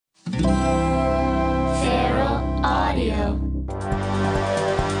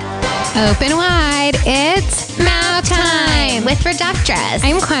Open wide, it's mouth time with Reductress.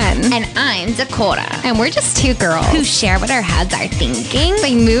 I'm Quenn. And I'm Dikoda. And we're just two girls who share what our heads are thinking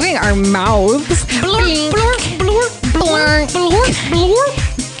by moving our mouths. Blurk, blurk, blurk, blurk, blurk,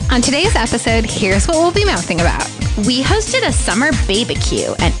 blurk. On today's episode, here's what we'll be mouthing about. We hosted a summer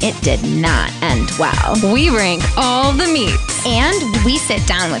BBQ and it did not end well. We rank all the meats. And we sit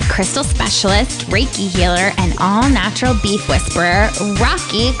down with crystal specialist, Reiki healer, and all-natural beef whisperer,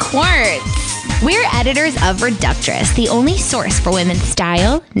 Rocky Quartz. We're editors of Reductress, the only source for women's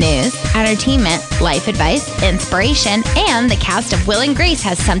style, news, entertainment, life advice, inspiration, and the cast of Will and Grace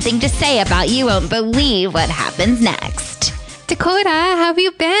has something to say about you won't believe what happens next. Dikoda, how have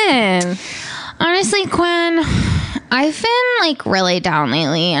you been? Honestly, Quenn, I've been really down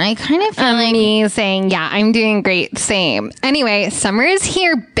lately, and I kind of feel amazing. Yeah, I'm doing great. Same. Anyway, summer is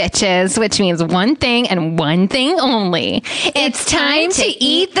here, bitches, which means one thing and one thing only. It's time to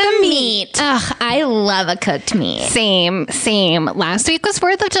eat the meat. Ugh, I love a cooked meat. Same. Last week was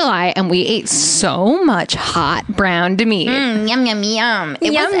 4th of July, and we ate so much hot browned meat. Yum, yum, yum.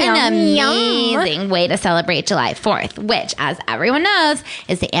 It was an amazing way to celebrate July 4th, which, as everyone knows,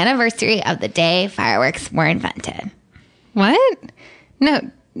 is the anniversary of the day fireworks were invented. What? No,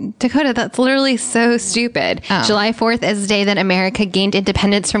 Dikoda, that's literally so stupid. Oh. July 4th is the day that America gained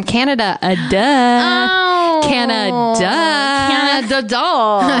independence from Canada. Duh. Oh. Canada.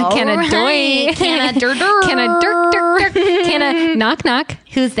 Right. Canada. Knock, knock.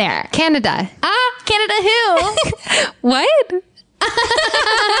 Who's there? Canada. Canada who? What?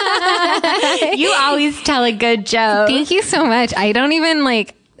 You always tell a good joke. Thank you so much. I don't even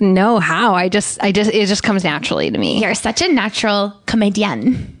know how. it just comes naturally to me. You're such a natural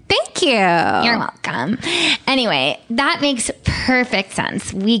comedian. Thank you. You're welcome. Anyway, that makes perfect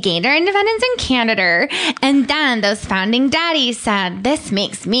sense. We gained our independence in Canada, and then those founding daddies said, this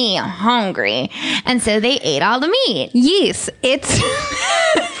makes me hungry. And so they ate all the meat. Yes, it's...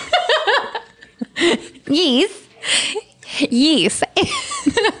 Yes. Yes.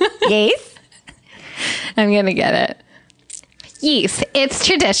 Yes. I'm going to get it. Yes, it's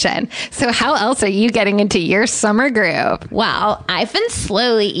tradition. So how else are you getting into your summer groove? Well, I've been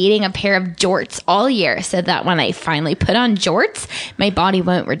slowly eating a pair of jorts all year so that when I finally put on jorts, my body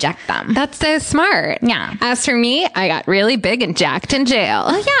won't reject them. That's so smart. Yeah. As for me, I got really big and jacked in jail.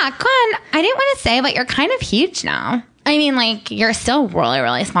 Oh, yeah, Quenn, I didn't want to say, but you're kind of huge now. I mean, you're still really,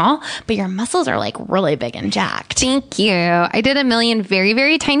 really small, but your muscles are, really big and jacked. Thank you. I did a million very,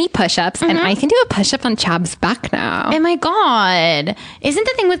 very tiny push-ups, and I can do a push-up on Chab's back now. Oh, my God. Isn't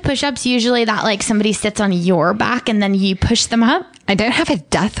the thing with push-ups usually that, somebody sits on your back and then you push them up? I don't have a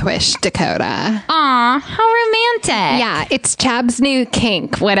death wish, Dikoda. Aw, how romantic. Yeah, it's Chab's new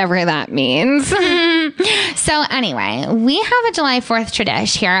kink, whatever that means. So anyway, we have a July 4th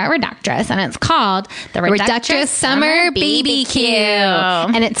tradition here at Reductress, and it's called the Reductress Summer BBQ.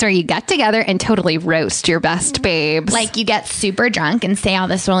 And it's where you get together and totally roast your best babes. You get super drunk and say all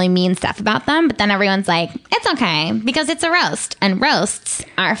this really mean stuff about them, but then everyone's like, it's okay, because it's a roast, and roasts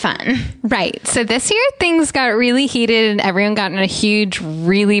are fun. Right. So this year, things got really heated, and everyone got in a huge,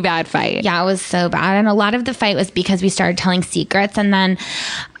 really bad fight. Yeah, it was so bad. And a lot of the fight was because we started telling secrets, and then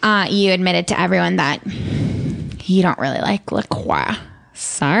you admitted to everyone that you don't really like LaCroix.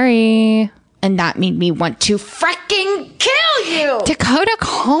 Sorry. And that made me want to fricking kill you. Dikoda,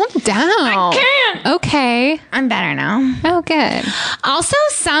 calm down. I can't. Okay. I'm better now. Oh, good. Also,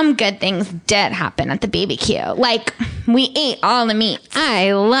 some good things did happen at the BBQ. We ate all the meats.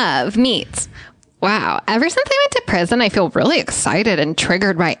 I love meats. Wow. Ever since I went to prison, I feel really excited and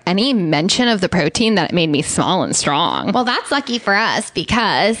triggered by any mention of the protein that made me small and strong. Well, that's lucky for us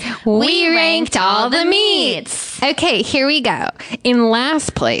because we ranked all the meats. Okay, here we go. In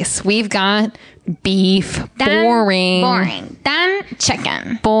last place, we've got beef. Then boring. Then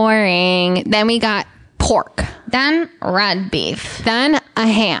chicken. Boring. Then we got pork. Then red beef. Then a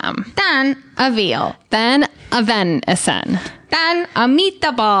ham. Then a veal. Then a venison. Then a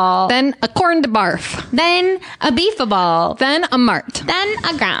meatball. Then a corned barf. Then a beefaball. Then a mart. Then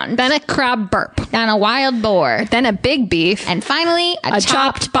a ground. Then a crab burp. Then a wild boar. Then a big beef. And finally, a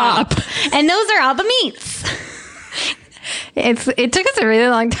chopped bop. And those are all the meats. It took us a really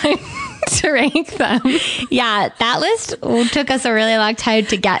long time to rank them. Yeah, that list took us a really long time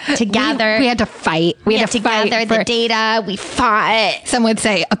to get together. We had to fight. We had to gather the data. We fought. Some would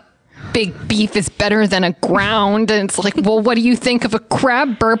say a big beef is better than a ground. And it's well, what do you think of a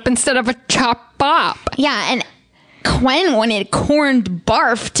crab burp instead of a chopped bop? Yeah, and Quenn wanted corned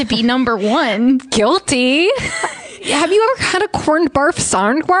barf to be number one. Guilty. Have you ever had a corned barf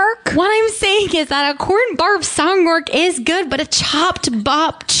soundwork? What I'm saying is that a corned barf soundwork is good, but a chopped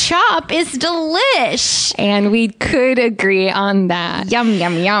bop chop is delish. And we could agree on that. Yum,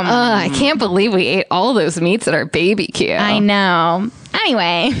 yum, yum. I can't believe we ate all those meats at our BBQ. I know.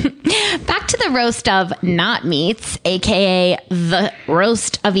 Anyway, back to the roast of not meats, aka the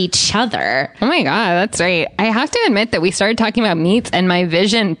roast of each other. Oh my God, that's right. I have to admit that we started talking about meats and my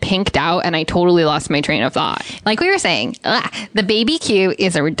vision pinked out and I totally lost my train of thought. Like we were saying, the BBQ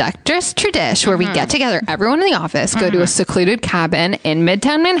is a reductress tradition where we get together, everyone in the office, go to a secluded cabin in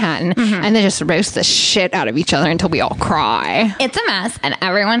Midtown Manhattan, and then just roast the shit out of each other until we all cry. It's a mess and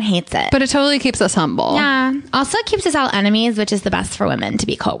everyone hates it. But it totally keeps us humble. Yeah. Also, it keeps us all enemies, which is the best for women to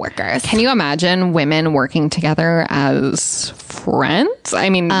be co-workers. Can you imagine women working together as friends? I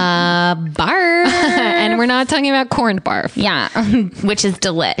mean, barf. And we're not talking about corned barf. Yeah, which is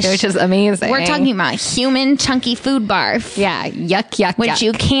delish. Which is amazing. We're talking about human chunky food barf. Yeah, yuck. Which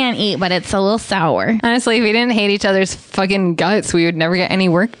you can eat, but it's a little sour. Honestly, if we didn't hate each other's fucking guts, we would never get any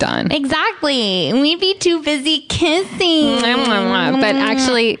work done. Exactly. We'd be too busy kissing. But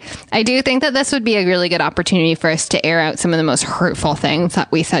actually, I do think that this would be a really good opportunity for us to air out some of the most hurtful things that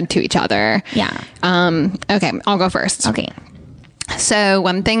we said to each other. Yeah. Okay, I'll go first. Okay. So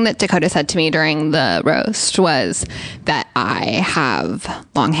one thing that Dakota said to me during the roast was that I have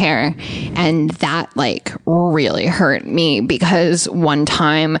long hair, and that like really hurt me because one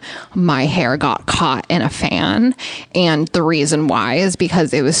time my hair got caught in a fan, and the reason why is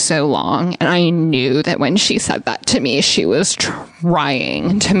because it was so long, and I knew that when she said that to me, she was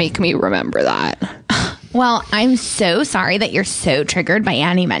trying to make me remember that. Well, I'm so sorry that you're so triggered by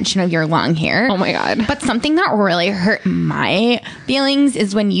any mention of your long hair. Oh my God. But something that really hurt my feelings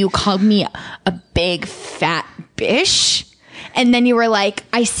is when you called me a big fat bitch. And then you were like,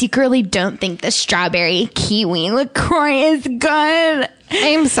 I secretly don't think the strawberry kiwi LaCroix is good.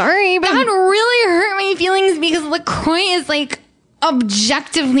 I'm sorry, but That really hurt my feelings because LaCroix is like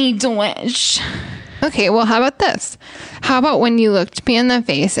objectively delish. Okay, well, how about this? How about when you looked me in the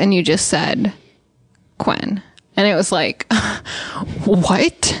face and you just said, Quenn? And it was like,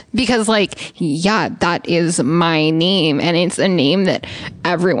 what? Because like, yeah, that is my name. And it's a name that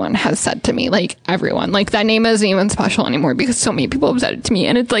everyone has said to me. Like everyone, like that name isn't even special anymore because so many people have said it to me.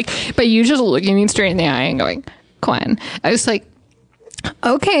 And it's like, but you just looking me straight in the eye and going, Quenn. I was like,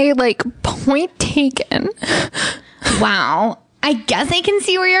 okay, like point taken. Wow. I guess I can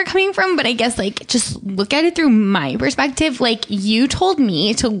see where you're coming from, but I guess like just look at it through my perspective. Like you told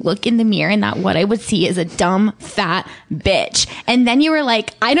me to look in the mirror and that what I would see is a dumb fat bitch. And then you were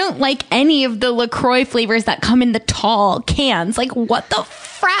like, I don't like any of the LaCroix flavors that come in the tall cans. Like what the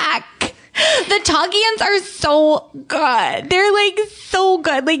frack? The tall cans are so good. They're like so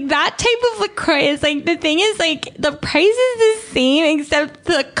good. Like that type of LaCroix is like, the thing is like the price is the same except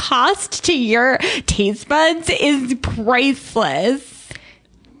the cost to your taste buds is priceless.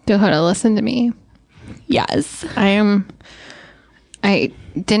 Dakota, listen to me. Yes. I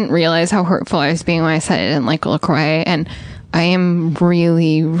didn't realize how hurtful I was being when I said I didn't like LaCroix, and I am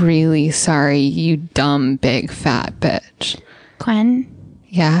really, really sorry, you dumb, big, fat bitch. Quenn?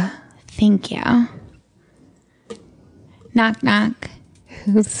 Yeah? Thank you. Knock, knock.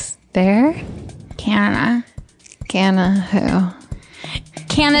 Who's there? Canna. Canna who?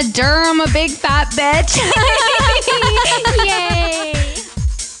 Canna Durham, a big fat bitch. Yay.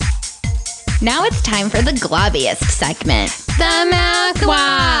 Now it's time for the globbiest segment. The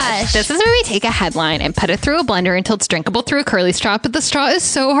mouthwash. This is where we take a headline and put it through a blender until it's drinkable through a curly straw, but the straw is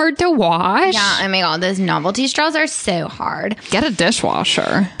so hard to wash. Yeah, oh my God, those novelty straws are so hard. Get a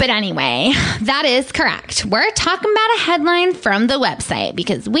dishwasher. But anyway, that is correct. We're talking about a headline from the website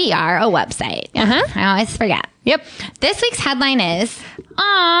because we are a website. I always forget. Yep. This week's headline is,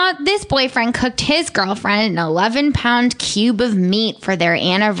 this boyfriend cooked his girlfriend an 11-pound cube of meat for their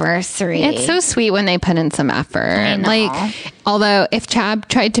anniversary. It's so sweet when they put in some effort. I know. Like, although if Chab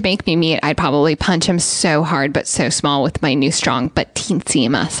tried to make me meat, I'd probably punch him so hard but so small with my new strong but teensy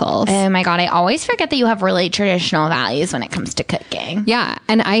muscles. Oh my God, I always forget that you have really traditional values when it comes to cooking. Yeah,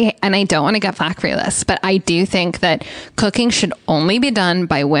 and I don't want to get flack for this, but I do think that cooking should only be done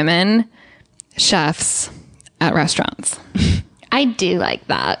by women chefs at restaurants. I do like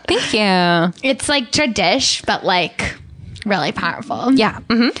that. Thank you. It's like tradish, but like really powerful. Yeah.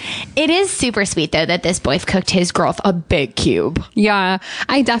 Mm-hmm. It is super sweet though that this boy cooked his girl a big cube. Yeah.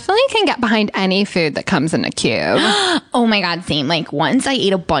 I definitely can get behind any food that comes in a cube. Oh my God, same. Like once I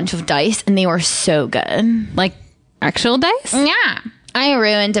ate a bunch of dice and they were so good. Like actual dice? Yeah. I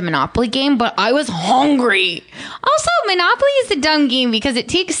ruined a Monopoly game, but I was hungry. Also, Monopoly is a dumb game because it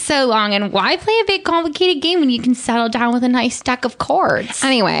takes so long. And why play a big, complicated game when you can settle down with a nice stack of cards?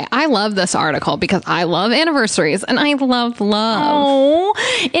 Anyway, I love this article because I love anniversaries and I love love. Oh,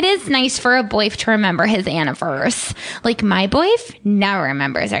 it is nice for a boy to remember his anniversary. Like my boy never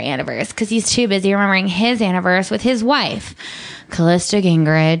remembers our anniversary because he's too busy remembering his anniversary with his wife, Callista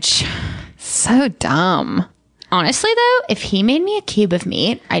Gingrich. So dumb. Honestly, though, if he made me a cube of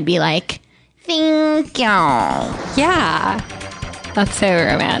meat, I'd be like, thank you. Yeah. That's so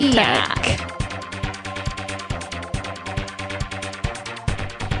romantic. Yeah.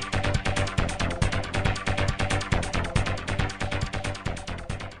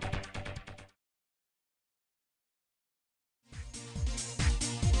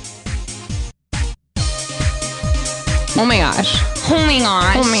 Oh my gosh. Oh my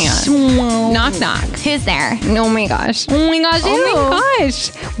gosh. Oh my gosh. Knock, knock. Who's there? Oh my gosh. Oh my gosh. Oh my gosh.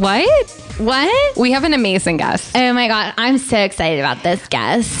 What? What? We have an amazing guest. Oh my God. I'm so excited about this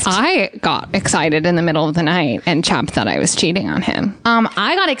guest. I got excited in the middle of the night and Chap thought I was cheating on him.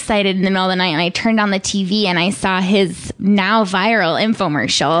 I got excited in the middle of the night and I turned on the TV and I saw his now viral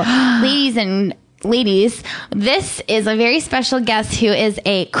infomercial. Ladies, this is a very special guest who is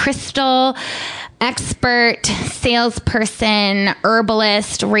a crystal expert, salesperson,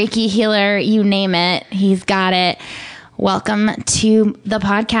 herbalist, Reiki healer, you name it. He's got it. Welcome to the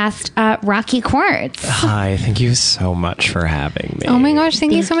podcast, Rocky Quartz. Hi, thank you so much for having me. Oh my gosh,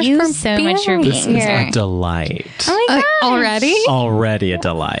 thank you so much for being This is here. a delight. Oh my gosh. Already? Already a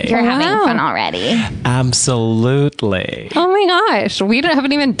delight. You're having Wow. fun already. Absolutely. Oh my gosh, we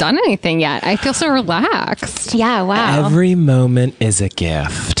haven't even done anything yet. I feel so relaxed. Yeah, wow. Every moment is a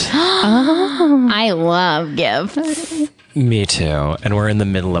gift. I love gifts. Me too. And we're in the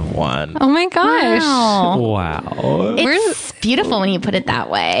middle of one. Oh my gosh. Wow. Wow. It's beautiful when you put it that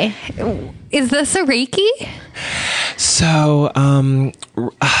way. Is this a Reiki? So,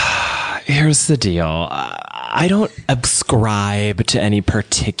 here's the deal. I don't ascribe to any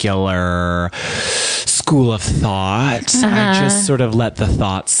particular school of thought. I just sort of let the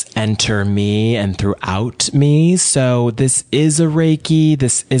thoughts enter me and throughout me. So this is a Reiki.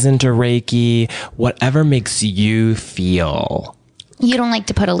 This isn't a Reiki. Whatever makes you feel. You don't like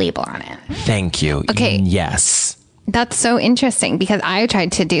to put a label on it. Thank you. Okay. Yes. That's so interesting because I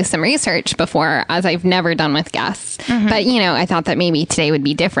tried to do some research before, as I've never done with guests. But, I thought that maybe today would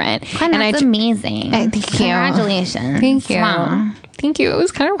be different. And that's amazing. Thank you. Congratulations. Thank you. Wow. Thank you. It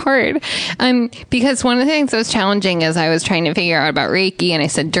was kind of hard. Because one of the things that was challenging is I was trying to figure out about Reiki, and I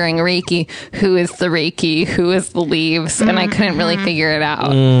said during Reiki, who is the Reiki? Who is the leaves? And I couldn't really figure it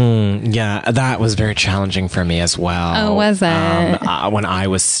out. Yeah, that was very challenging for me as well. Oh, was it? When I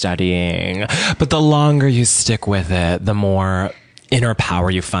was studying. But the longer you stick with it, the more inner power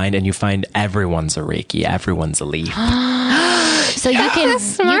you find, and you find everyone's a Reiki, everyone's a leaf. So you can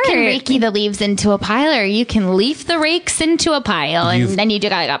Reiki the leaves into a pile, or you can leaf the rakes into a pile, and then you do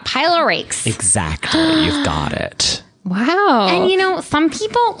got a pile of rakes. Exactly. You've got it. Wow. And some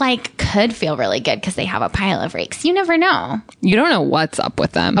people could feel really good because they have a pile of rakes. You never know. You don't know what's up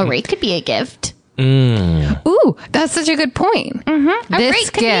with them. A rake could be a gift. Ooh, that's such a good point. A This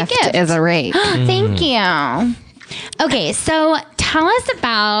rake could be a gift gift. is a rake. Thank you. Okay, so tell us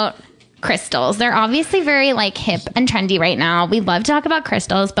about crystals. They're obviously very hip and trendy right now. We love to talk about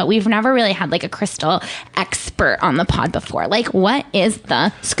crystals, but we've never really had a crystal expert on the pod before. What is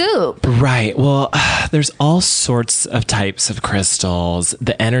the scoop? Right. Well, there's all sorts of types of crystals.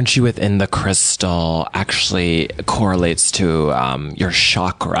 The energy within the crystal actually correlates to your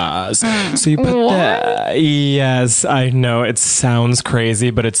chakras. So you put yes, I know it sounds crazy,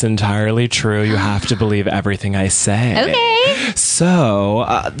 but it's entirely true. You have to believe everything I say. Okay. So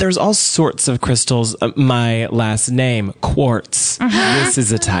there's all sorts of crystals. My last name, Quartz. This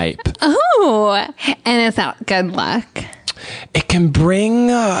is a type. Oh, and is that good luck? It can bring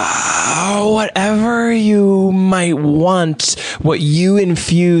whatever you might want. What you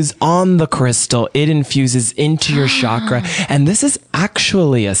infuse on the crystal, it infuses into your chakra. And this is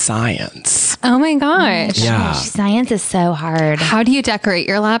actually a science. Oh my gosh. Yeah. Science is so hard. How do you decorate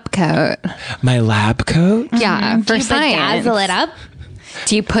your lab coat? My lab coat? Yeah, Do for you science. bedazzle it up?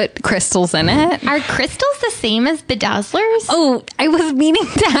 Do you put crystals in it? Are crystals the same as bedazzlers? Oh, I was meaning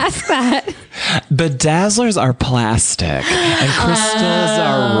to ask that. Bedazzlers are plastic and crystals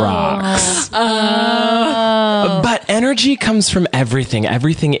are rocks. But energy comes from everything.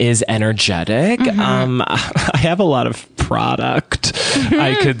 Everything is energetic. I have a lot of product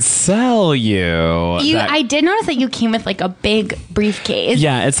I could sell you. I did notice that you came with like a big briefcase.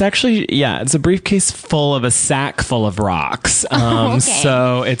 Yeah, it's actually, it's a briefcase full of a sack full of rocks. Okay.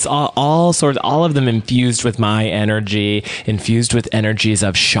 So it's all of them infused with my energy, infused with energies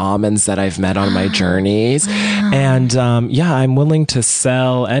of shamans that I've met on my journeys. And I'm willing to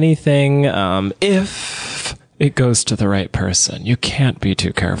sell anything if it goes to the right person. You can't be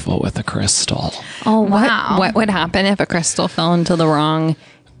too careful with a crystal. Oh, wow. What would happen if a crystal fell into the wrong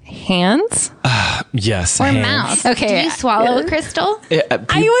hands? Yes. Or hands. mouth. Okay. Did you swallow a crystal? I was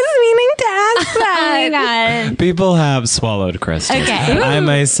meaning to ask that. Oh my God. People have swallowed crystals. Okay. I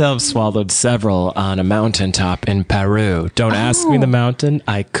myself swallowed several on a mountaintop in Peru. Don't ask me the mountain.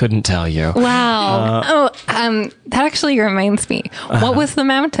 I couldn't tell you. Wow. That actually reminds me. What was the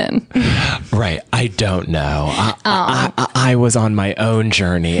mountain? Right. I don't know. I was on my own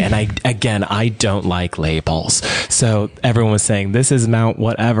journey, and I don't like labels. So everyone was saying, this is Mount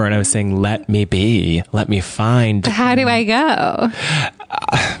whatever, and I was saying, let me be. Let me find. How do I go?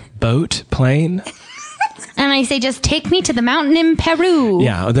 Boat? Plane? And I say, just take me to the mountain in Peru.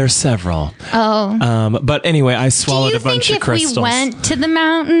 Yeah, there's several. Oh. But anyway, I swallowed Do a you bunch think of crystals. if we went to the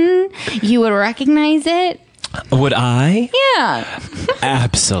mountain, you would recognize it? Would I? Yeah.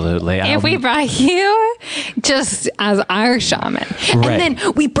 Absolutely. If we brought you just as our shaman, Right. and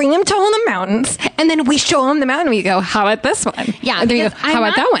then we bring him to all the mountains, and then we show him the mountain, we go, how about this one? Yeah. And then we go, because how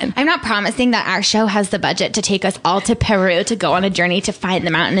about that one? I'm not promising that our show has the budget to take us all to Peru to go on a journey to find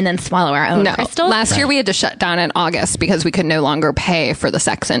the mountain and then swallow our own No. crystals. Last year we had to shut down in August because we could no longer pay for the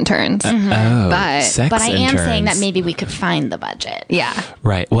sex interns. Oh, But- sex but I am interns. saying that maybe we could find the budget. Yeah.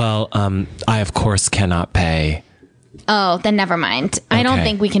 Right. Well, I of course cannot pay. Oh, then never mind. I don't Okay.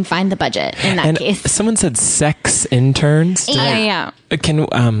 think we can find the budget in that And case. someone said sex interns. Yeah. Can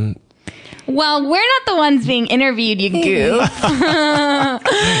Well, we're not the ones being interviewed, you goof. But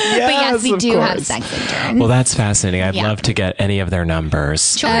yes, we of do have course. sex interns. Well, that's fascinating. I'd Yeah. love to get any of their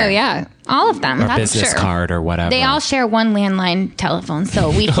numbers Sure. Oh, yeah. All of them. or That's business sure. card or whatever. They all share one landline telephone, so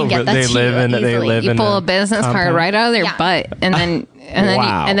we can get that They to live you in- they easily. live You in pull a a business card compound? right out of their Yeah. butt, and then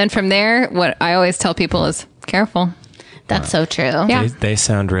Wow. and then from there, what I always tell people is careful. That's so true. Yeah. They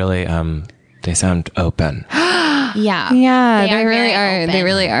sound really. They sound open. Yeah. Yeah, they are really very are. They open.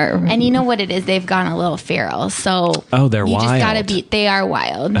 really are. And you know what it is? They've gone a little feral. So Oh, they're you just gotta wild. be. They are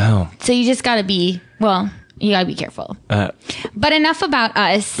wild. Oh. So you just gotta be. Well, you gotta be careful. But enough about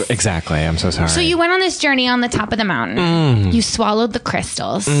us. Exactly. I'm so sorry. So you went on this journey on the top of the mountain. You swallowed the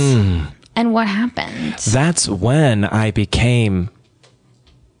crystals. And what happened? That's when I became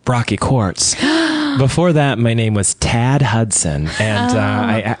Rocky Quartz. Before that, my name was Tad Hudson, and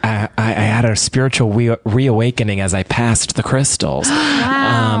I had a spiritual reawakening as I passed the crystals.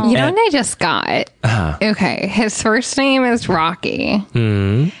 Wow. You know what I just got? Okay, his first name is Rocky.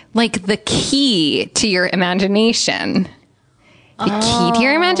 Like the key to your imagination. The key to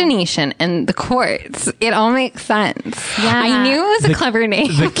your imagination and the quartz. It all makes sense. Yeah. I knew it was a clever name.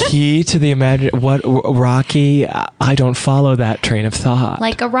 The key to the what Rocky? I don't follow that train of thought.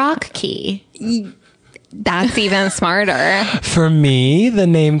 Like a rock key. That's even smarter. For me, the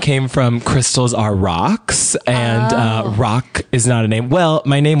name came from crystals are rocks, and rock is not a name. Well,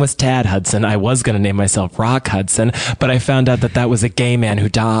 my name was Tad Hudson. I was going to name myself Rock Hudson, but I found out that was a gay man who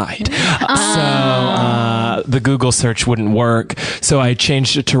died. So the Google search wouldn't work. So I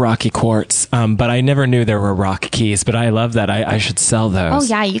changed it to Rocky Quartz. But I never knew there were rock keys, but I love that. I should sell those. Oh,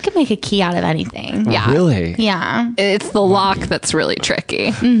 yeah. You can make a key out of anything. Yeah. Really? Yeah. It's the lock that's really tricky.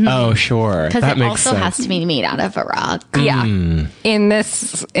 Oh, Mm-hmm. sure. Because That it makes also sense. has to be made out of a rock. Yeah. In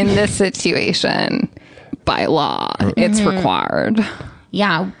this situation, by law, it's required.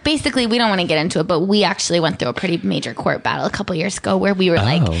 Yeah, basically, we don't want to get into it, but we actually went through a pretty major court battle a couple years ago where we were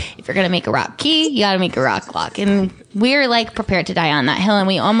like, if you're going to make a rock key, you got to make a rock lock. And we were like prepared to die on that hill, and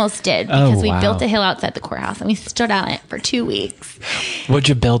we almost did because we built a hill outside the courthouse and we stood on it for 2 weeks. What'd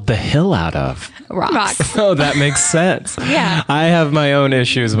you build the hill out of? Rocks. Oh, that makes sense. Yeah. I have my own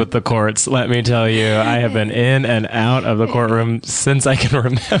issues with the courts. Let me tell you, I have been in and out of the courtroom since I can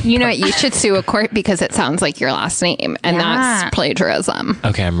remember. You know what? You should sue a court because it sounds like your last name, and Yeah. that's plagiarism.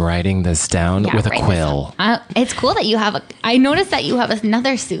 Okay, I'm writing this down with a write this quill. It's cool that you have I noticed that you have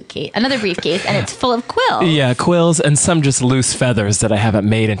another briefcase, and it's full of quills. Yeah, quills and some just loose feathers that I haven't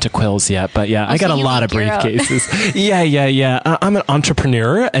made into quills yet. But yeah, I got a lot of briefcases. Yeah. I'm an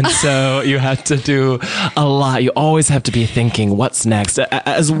entrepreneur, and so you have to do a lot. You always have to be thinking what's next,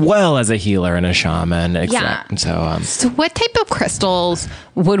 as well as a healer and a shaman. Yeah. So what type of crystals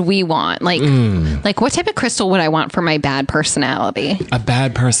would we want? Like what type of crystal would I want for my bad personality? A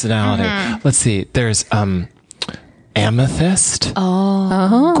bad personality. Let's see. There's amethyst.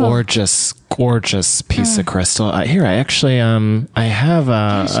 Oh. Gorgeous piece of crystal. Here, I actually, I have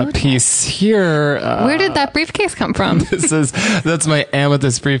a piece here. Where did that briefcase come from? That's my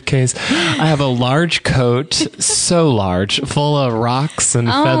amethyst briefcase. I have a large coat, so large, full of rocks and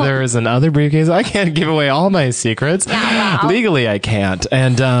feathers and other briefcases. I can't give away all my secrets. Yeah, wow. Legally, I can't.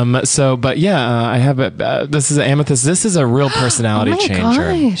 And I have this is an amethyst. This is a real personality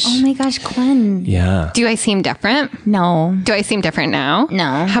changer. Gosh. Oh my gosh, Quenn. Yeah. Do I seem different? No. Do I seem different now?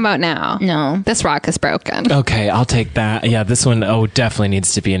 No. How about now? No. This rock is broken. Okay, I'll take that. Yeah, this one definitely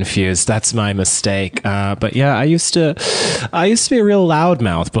needs to be infused. That's my mistake. But yeah, I used to be a real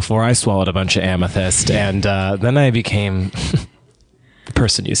loudmouth before I swallowed a bunch of amethyst, and then I became the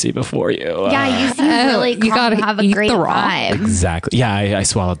person you see before you. Yeah, you seem really calm, gotta have a eat great the rock. vibe. Exactly. Yeah, I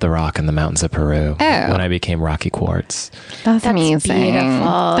swallowed the rock in the mountains of Peru when I became Rocky Quartz. That's amazing.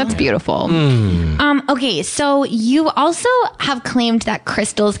 beautiful. That's beautiful. Okay, so you also have claimed that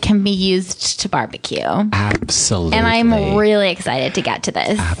crystals can be used to barbecue. Absolutely. And I'm really excited to get to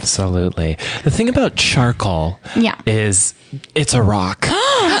this. Absolutely. The thing about charcoal is it's a rock.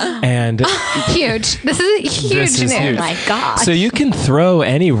 And Huge. This is huge This is news. huge. Oh my gosh. So you can throw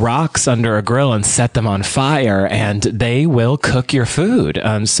any rocks under a grill and set them on fire, and they will cook your food.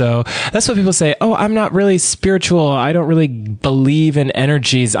 So that's what people say. Oh, I'm not really spiritual. I don't really believe in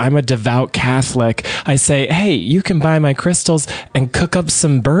energies. I'm a devout Catholic. I say, hey, you can buy my crystals and cook up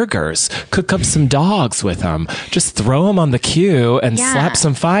some burgers, cook up some dogs with them. Just throw them on the queue and slap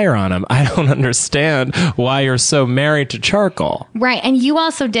some fire on them. I don't understand why you're so married to charcoal. Right. And you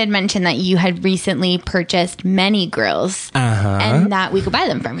also did mention that you had recently purchased many grills and that we could buy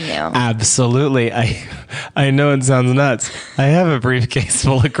them from you. Absolutely. I know it sounds nuts. I have a briefcase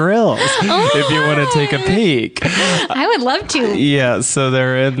full of grills if you want to take a peek. I would love to. Yeah, so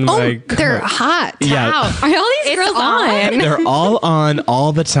they're in my... They're hot. Yeah. Wow. Are all these grills on? They're all on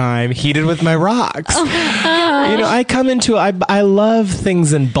all the time, heated with my rocks. I come into I love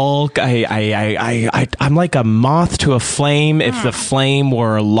things in bulk. I'm like a moth to a flame if the flame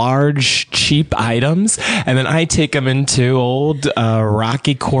were large, cheap items. And then I take them into old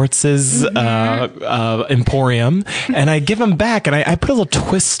Rocky Quartz's emporium, and I give them back, and I put a little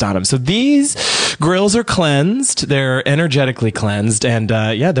twist on them. So these grills are cleansed. They're energetically cleansed, and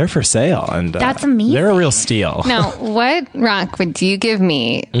they're for sale. And That's amazing. They're a real steal. Now, what rock would you give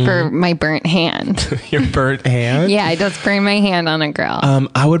me for my burnt hand? Your burnt hand? Yeah, I just burn my hand on a grill.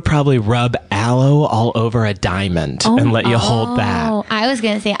 I would probably rub aloe all over a diamond and let you hold that. Oh, I was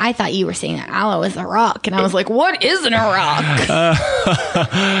going to say, I thought you were saying that aloe is a rock. And I was like, what isn't a rock?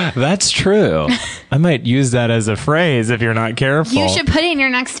 That's true. I might use that as a phrase if you're not careful. You should put it in your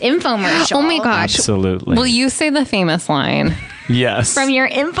next infomercial. Oh my gosh. Absolutely. Will you say the famous line? Yes. From your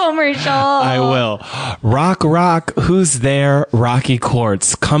infomercial. I will. Rock, rock, who's there? Rocky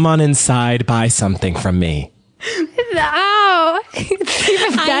Quartz. Come on inside, buy something from me. Ow. It's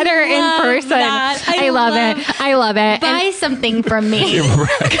even better in person. That. I love it. I love it. Buy something from me.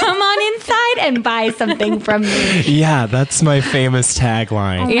 Come on inside and buy something from me. Yeah, that's my famous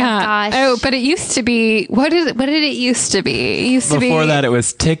tagline. my gosh. Oh, but it used to be, what did it used to be? It used to be. Before that, it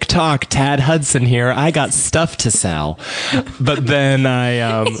was TikTok, Tad Hudson here. I got stuff to sell. But then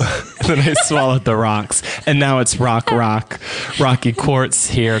I swallowed the rocks. And now it's Rocky Quartz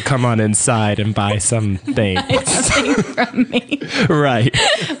here. Come on inside and buy something. Buy something from me. Right.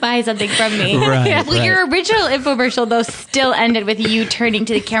 Buy something from me. Right, Well, your original infomercial, though, still ended with you turning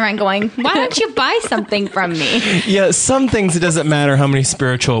to the camera and going, why don't you buy something from me? Yeah, some things it doesn't matter how many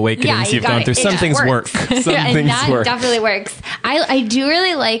spiritual awakenings you've gone through. Some things work. Some things that work. definitely works. I do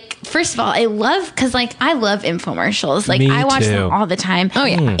really like, first of all, I love, because I love infomercials. Me I watch too. them all the time. Oh,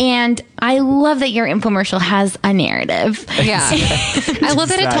 yeah. And I love that your infomercial has a narrative. Yeah. I love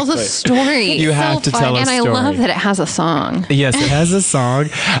that it tells a story. You have to tell a and story. I love that it has a song. Yes, it has a song.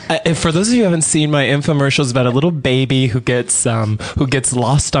 For those of you who haven't seen my infomercials about a little baby who gets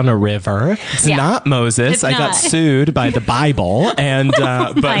lost on a river, it's not Moses. It's I got not. sued by the Bible, and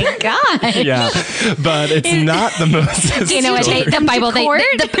Oh my God. yeah, but it's not the Moses. You know what? story. The Bible, court?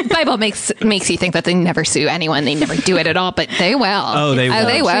 the Bible makes you think that they never sue anyone. They never do it at all, but they will. Oh, they will.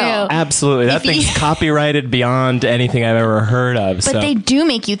 They will. absolutely. That thing's copyrighted beyond anything I've ever heard of. But they do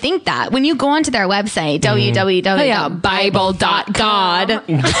make you think that. When you go onto their website, www.bible.god.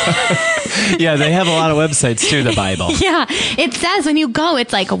 Yeah, they have a lot of websites too, the Bible. Yeah, it says when you go,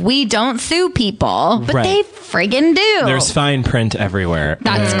 it's like, we don't sue people, but Right. they friggin' do. There's fine print everywhere.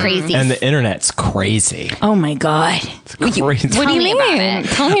 That's crazy. And the internet's crazy. Oh my God. Crazy. What do Tell you me about mean? it.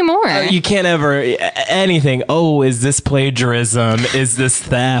 Tell me more. You can't ever anything. Oh, is this plagiarism? Is this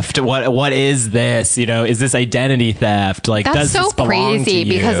theft? What is this? Is this identity theft? Like, That's does so this belong crazy to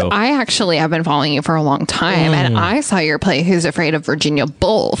you? because I actually have been following you for a long time and I saw your play Who's Afraid of Virginia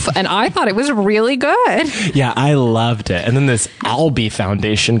Woolf and I thought it was really good. Yeah, I loved it. And then this Albee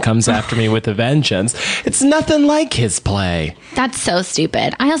Foundation comes after me with a vengeance. It's nothing like his play. That's so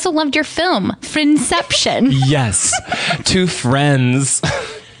stupid. I also loved your film, Friendception. Yes, two friends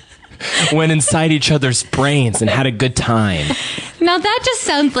went inside each other's brains and had a good time. Now that just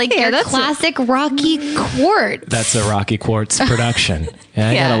sounds like your that's classic Rocky Quartz. That's a Rocky Quartz production. Yeah,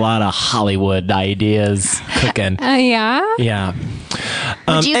 I got Yeah. a lot of Hollywood ideas cooking. Yeah. Yeah.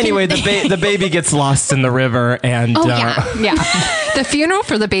 Would you Anyway, con- the baby gets lost in the river, and yeah. Yeah. The funeral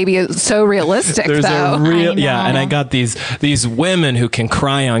for the baby is so realistic there's though. a real I know. yeah. And I got these women who can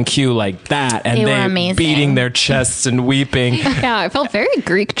cry on cue like that, and They were they're amazing. beating their chests and weeping. Yeah, it felt very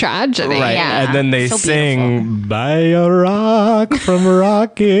Greek tragedy. Right, Yeah. and then they So sing "By a Rock" from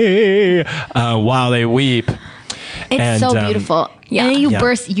Rocky while they weep. It's And, so beautiful. yeah. And then Yeah.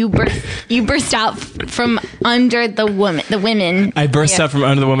 you burst out from under the women. I burst out from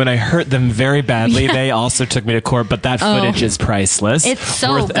under the woman. I hurt them very badly. They also took me to court, but that footage is priceless. It's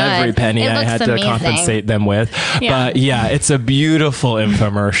so worth good. every penny It I looks had amazing. to compensate them with. Yeah. But yeah, it's a beautiful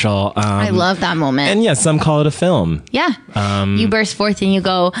infomercial. I love that moment. And yeah, some call it a film. Yeah. You burst forth and you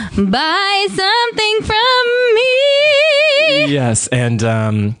go, buy something from me. Yes, and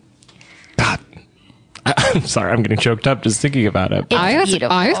God, I'm sorry, I'm getting choked up just thinking about it. I was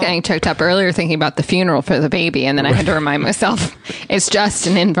beautiful. getting choked up earlier thinking about the funeral for the baby, and then I had to remind myself it's just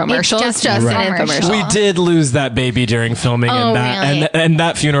an infomercial. It's just Right. an infomercial. We did lose that baby during filming, Oh, and that really? and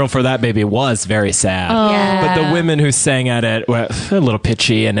that funeral for that baby was very sad. Yeah. But the women who sang at it were a little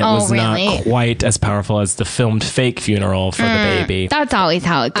pitchy, and it Oh, was really? not quite as powerful as the filmed fake funeral for the baby. That's always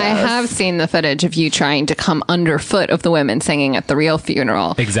how it goes. I have seen the footage of you trying to come underfoot of the women singing at the real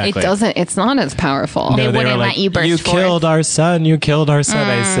funeral. Exactly. It's not as powerful. They No, wouldn't were let like, you burst forth." killed our son. You killed our son.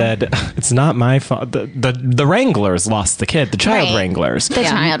 I said, it's not my fault. The Wranglers lost the kid. The child Right. Wranglers. The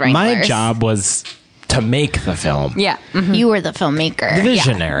child My Wranglers. job was to make the film. Yeah. You were the filmmaker. The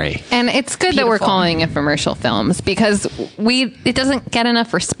visionary. And it's good that we're Beautiful. calling infomercial films because it doesn't get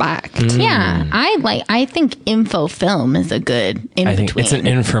enough respect. Yeah, I think info film is a good in I think between. it's an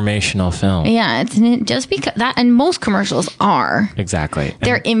informational film. Yeah, just because that, and most commercials are. Exactly.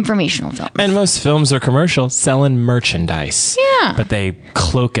 They're informational films. And most films are commercial selling merchandise. Yeah. But they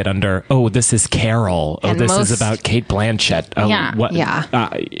cloak it under, oh, this is Carol. Oh, And this is most- about Kate Blanchett. Oh, Yeah. what? Yeah.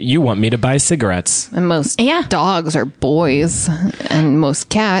 You want me to buy cigarettes? And most Yeah. dogs are boys, and most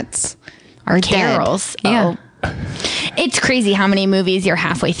cats are Carols. dead. Yeah. Oh. It's crazy how many movies you're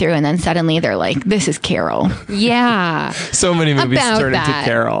halfway through and then suddenly they're like, this is Carol. Yeah. So many movies About turn into that.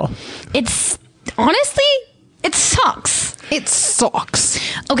 Carol. It's honestly, it sucks. It sucks.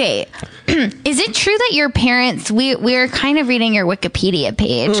 Okay, is it true that your parents? We're kind of reading your Wikipedia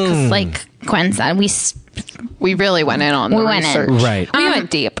page because, like Quenn said, We really went in on the went in. research. Right. We went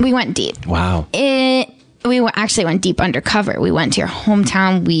deep. we went deep. Wow. Actually went deep undercover. We went to your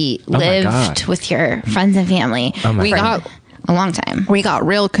hometown. We my lived God. with your friends and family. my We God. got a long time. we got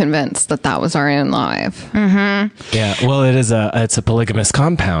real convinced that was our own live. Yeah. Well, it's a polygamous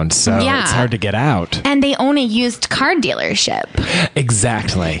compound, so Yeah. it's hard to get out. And they own a used car dealership.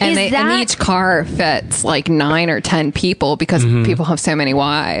 Exactly. And, Is and that- each car fits like 9 or 10 people because people have so many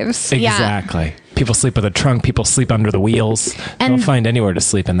wives. Yeah. Exactly. People sleep with a trunk. People sleep under the wheels. And- They'll find anywhere to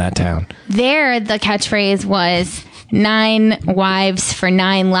sleep in that town. There, the catchphrase was 9 wives for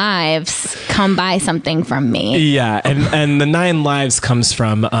 9 lives. Come buy something from me. Yeah, and the 9 lives comes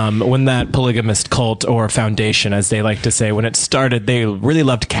from when that polygamist cult or foundation, as they like to say, when it started, they really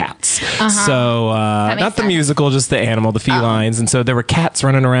loved cats. So makes not the sense. musical, just the animal, the felines. And so there were cats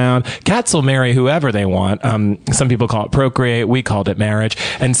running around. Cats will marry whoever they want. Some people call it procreate. We called it marriage.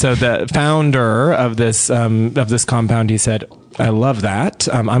 And so the founder of this compound, he said, I love that.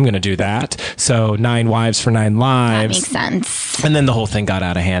 I'm going to do that. So 9 wives for 9 That lives. makes sense. And then the whole thing got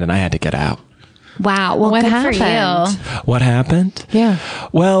out of hand and I had to get out. Wow. Well, What good happened? for you. What happened? Yeah.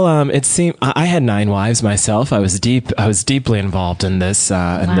 Well, it seemed I had 9 wives myself. I was deeply involved in this.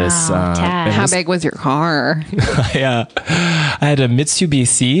 Tad. How big was your car? I had a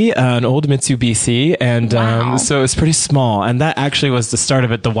Mitsubishi, an old Mitsubishi, and so it was pretty small. And that actually was the start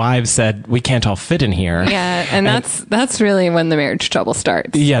of it. The wives said, "We can't all fit in here." Yeah, and that's really when the marriage trouble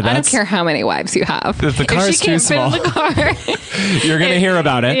starts. Yeah, I don't that's- care how many wives you have. If the car is she too can't small. fit in the car, You're going to hear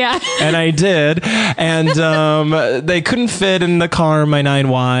about it. Yeah. And I did. And they couldn't fit in the car, my 9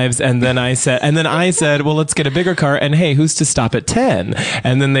 wives. And then I said, well, let's get a bigger car. And hey, who's to stop at 10?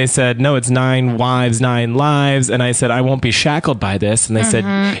 And then they said, no, it's 9 wives, 9 lives. And I said, I won't be shackled by this. And they said,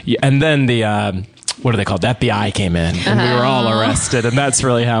 yeah. And then the, what are they called? The FBI came in and we were all arrested. And that's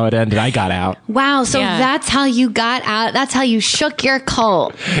really how it ended. I got out. Wow. So Yeah. that's how you got out. That's how you shook your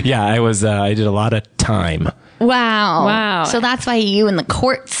cult. Yeah, I did a lot of time. Wow. Wow. So that's why you and the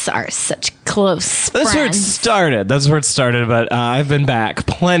Quartz are such close That's where it started. But I've been back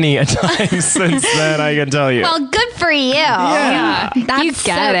plenty of times since then, I can tell you. Well, good for you. Yeah. That's you so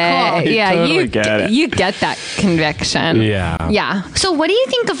get it. cool. Yeah, totally you get it. You get that conviction. Yeah. Yeah. So what do you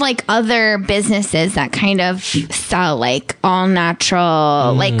think of like other businesses that kind of sell like all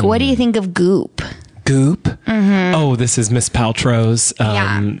natural? Like what do you think of Goop? Goop. Oh, this is Miss Paltrow's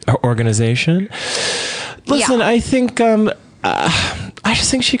organization. Listen, Yeah. I think I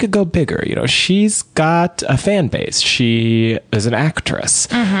just think she could go bigger. You know, she's got a fan base. She is an actress.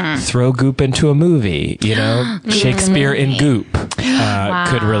 Throw Goop into a movie. You know, Shakespeare in Goop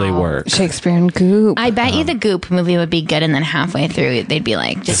could really work. Shakespeare and Goop. I bet you the Goop movie would be good, and then halfway through they'd be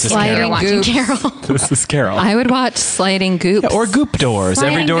like just is sliding Carol. watching Goop. Carol. This is Carol. I would watch Sliding Goop. Or Goop doors.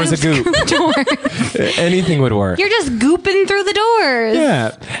 Every door is a Goop. Anything would work. You're just gooping through the doors.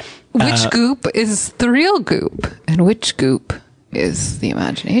 Yeah. Which Goop is the real Goop, and which Goop is the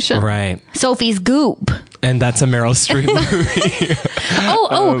imagination? Right. Sophie's Goop. And that's a Meryl Streep movie.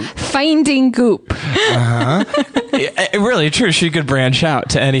 Finding Goop. Really true. She could branch out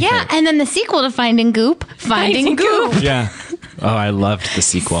to anything. Yeah, and then the sequel to Finding Goop, Finding Goop. Yeah. Oh, I loved the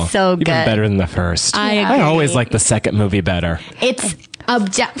sequel. So Even good. better than the first. I I agree. always like the second movie better. It's 4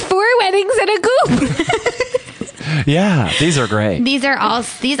 weddings and a Goop. Yeah, these are great. these all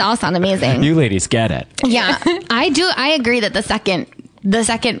sound amazing. You ladies get it. Yeah, I do. I agree that the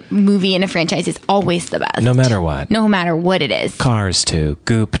second movie in a franchise is always the best. No matter what. No matter what it is. Cars 2,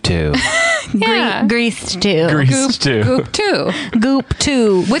 Goop 2, Yeah. Grease too. Grease 2. Goop 2. Goop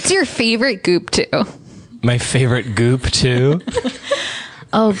 2. What's your favorite Goop 2? My favorite Goop 2.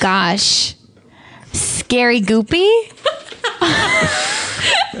 Oh gosh. Scary Goopy.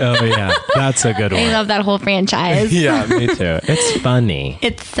 Oh yeah, that's a good I one. love that whole franchise. Yeah, me too. It's funny.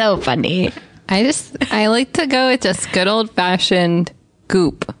 It's so funny. I like to go with just good old fashioned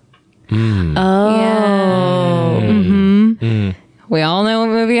Goop. Oh. Yeah. We all know what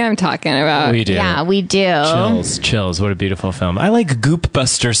movie I'm talking about. We do. Yeah, we do. Chills. What a beautiful film. I like Goop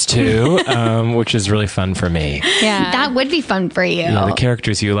Busters too, which is really fun for me. Yeah. That would be fun for you. You know, the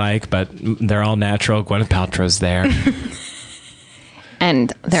characters you like, but they're all natural. Gwyneth Paltrow's there.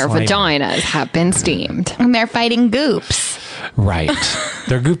 and their Slimy. vaginas have been steamed. And they're fighting goops. Right.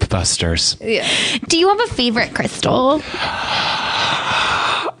 They're Goop Busters. Do you have a favorite crystal?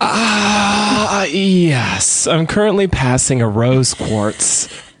 Yes. I'm currently passing a rose quartz,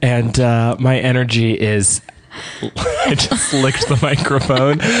 and my energy is. I just licked the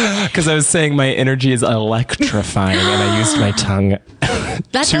microphone because I was saying my energy is electrifying, and I used my tongue.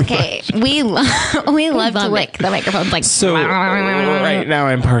 That's okay. We love to lick the microphones. Like So right now,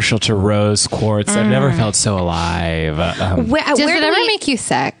 I'm partial to rose quartz. I've never felt so alive. where Does where it do ever we- make you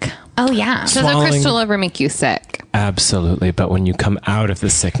sick? Oh yeah. Does a Swallowing- crystal ever make you sick? Absolutely, but when you come out of the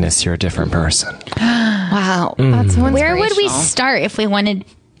sickness, you're a different person. Wow. That's so Where would we inspirational. start if we wanted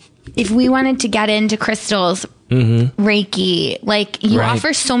to get into crystals? Reiki, like you Right.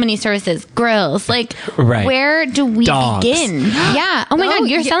 offer so many services, grills, like Right. where do we Dogs. begin? Yeah. Oh my God,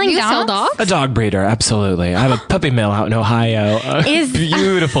 you're selling you dogs? sell dogs? A dog breeder, absolutely. I have a puppy mill out in Ohio.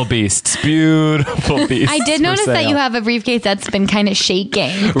 Beautiful beasts. Beautiful beasts. I did for notice that sale. you have a briefcase that's been kind of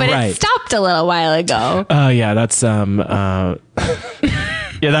shaking, but Right. it stopped a little while ago. Oh yeah, that's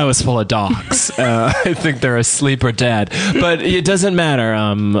yeah, that was full of dogs. I think they're asleep or dead, but it doesn't matter.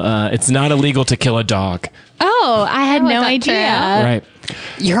 It's not illegal to kill a dog, Oh, I had no that idea. right?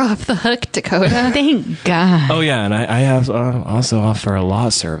 You're off the hook, Dakota. Thank God. Oh yeah, and I have also offer a law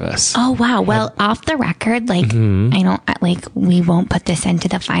service. Oh wow. Well, off the record, like I don't like we won't put this into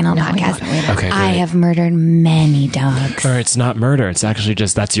the final podcast. Okay, I great. have murdered many dogs. Or it's not murder. It's actually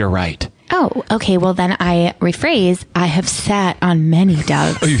just that's your right. Oh, okay. Well, then I rephrase. I have sat on many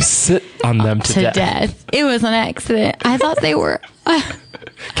dogs. Oh, you sit on them to death. It was an accident. I thought they were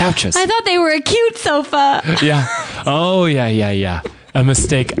Couches. I thought they were a cute sofa. Yeah. Oh, yeah. A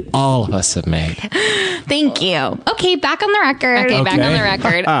mistake all of us have made. Thank you. Okay, back on the record. Okay, back on the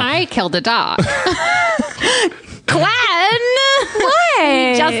record. I killed a dog. Glenn!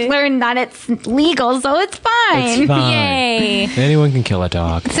 What? Just learned that it's legal, so it's fine. It's fine. Yay. Anyone can kill a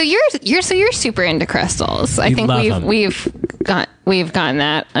dog. So you're super into crystals. I think love 'em. we've gotten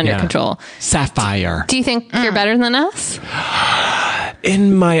that under Yeah. control. Sapphire. Do you think you're better than us?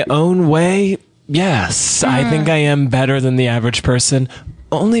 In my own way, yes. I think I am better than the average person.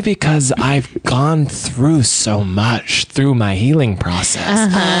 Only because I've gone through so much through my healing process.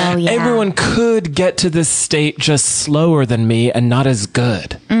 Oh, yeah. Everyone could get to this state just slower than me and not as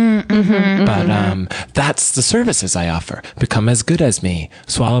good. But that's the services I offer. Become as good as me.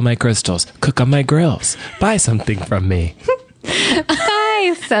 Swallow my crystals. Cook on my grills. Buy something from me.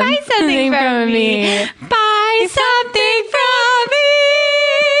 Buy something from me. Buy something from me.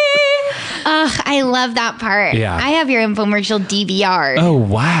 Ugh, I love that part. Yeah. I have your infomercial DVR. Oh,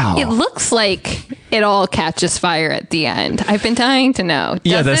 wow. It looks like it all catches fire at the end. I've been dying to know.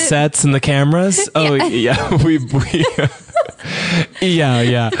 Yeah, Does the it? sets and the cameras. Oh, yeah. We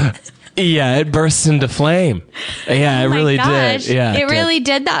yeah, it bursts into flame. Yeah, it really did. Yeah, it really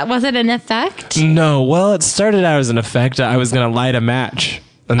did that. Was it an effect? No, well, it started out as an effect. I was going to light a match.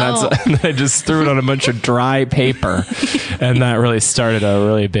 And that's and I just threw it on a bunch of dry paper. And that really started a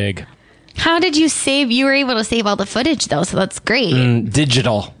really big How did you save? You were able to save all the footage, though, so that's great.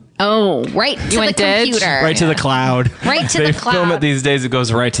 digital. Oh, right to the went dig? computer. Right to the cloud. Right to the They cloud. film it these days. It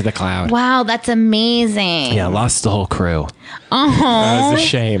goes right to the cloud. Wow, that's amazing. Yeah, lost the whole crew. Oh, That was a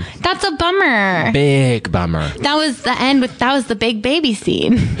shame. that's a bummer. Big bummer. That was the end with, that was the big baby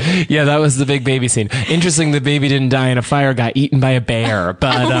scene. Yeah, that was the big baby scene. Interesting, the baby didn't die in a fire, got eaten by a bear.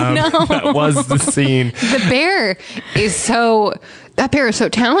 But that was the scene. The bear is so. That bear is so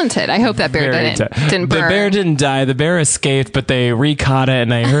talented. I hope that bear didn't burn. The bear didn't die. The bear escaped, but they recaught it,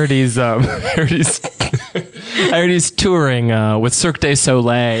 and I heard he's I heard he's touring with Cirque du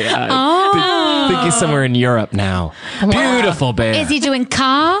Soleil. I think he's somewhere in Europe now. Beautiful bear. Is he doing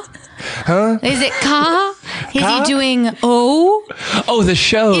ka? Huh? Is it ka? Is Ka? he doing o? Oh, the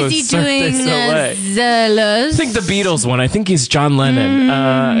show. Is he Cirque du doing Soleil. zealous? I think the Beatles one. I think he's John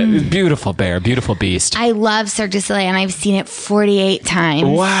Lennon. Beautiful bear, beautiful beast. I love Cirque du Soleil, and I've seen it 48 times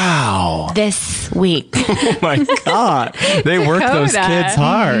Wow. this week. Oh my God. They work those Dikoda. kids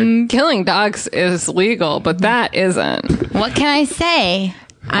hard. Killing dogs is legal, but that isn't. What can I say?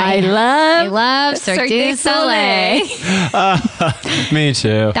 I love Cirque du Soleil. Me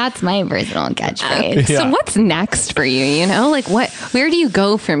too. That's my personal catchphrase. Yeah. So what's next for you? You know, like where do you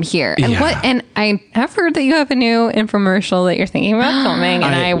go from here? And Yeah. and I have heard that you have a new infomercial that you're thinking about filming,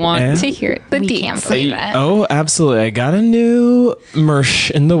 and I want to hear the We can't deets. believe it. Oh, absolutely. I got a new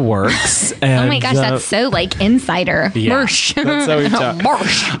merch in the works. And, Oh my gosh, that's so like insider. yeah, Merch. That's how we talk.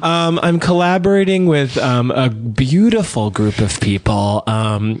 Marsh. I'm collaborating with a beautiful group of people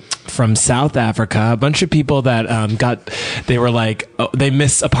from South Africa. A bunch of people that they were like, they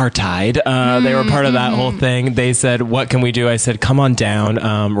miss apartheid. They were part of that whole thing. They said, what can we do? I said, come on down.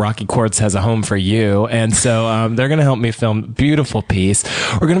 Rocky Quartz has a home for you. And so they're going to help me film a beautiful piece.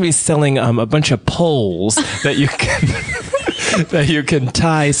 We're going to be selling a bunch of poles that you can... that you can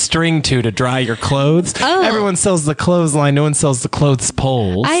tie string to dry your clothes. Oh. Everyone sells the clothesline. No one sells the clothes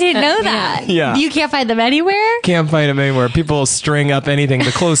poles. I didn't know that. Yeah. You can't find them anywhere? Can't find them anywhere. People string up anything.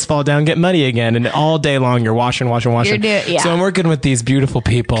 The clothes fall down, get muddy again, and all day long you're washing. Yeah. So I'm working with these beautiful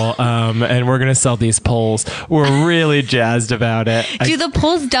people, and we're gonna sell these poles. We're really jazzed about it. Do the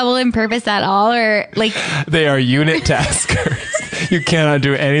poles double in purpose at all, or like? They are unit taskers. You cannot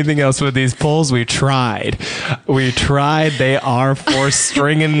do anything else with these poles. We tried. They are for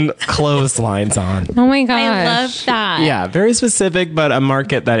stringing clotheslines on. Oh my gosh. I love that. Yeah, very specific, but a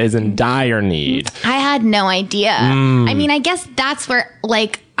market that is in dire need. I had no idea. I mean, I guess that's where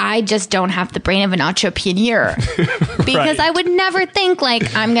like I just don't have the brain of an entrepreneur because Right. I would never think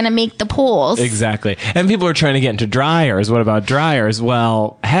like I'm gonna make the poles. Exactly. And people are trying to get into dryers. What about dryers?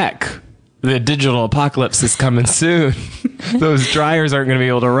 Well, heck, the digital apocalypse is coming soon. those dryers aren't going to be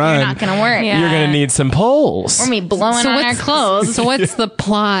able to run. Not going to work. Yeah. You're going to need some poles. We're going to be blowing on our clothes. So what's the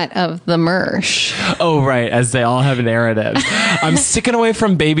plot of the Mersh? Oh, right. As they all have narratives. I'm sticking away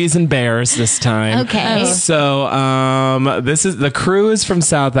from babies and bears this time. Okay. So, this is the crew is from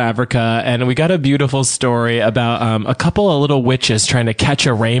South Africa, and we got a beautiful story about a couple of little witches trying to catch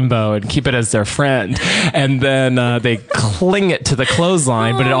a rainbow and keep it as their friend, and then they cling it to the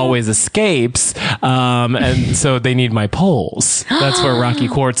clothesline, but it always escapes. And so they need my poles. That's where Rocky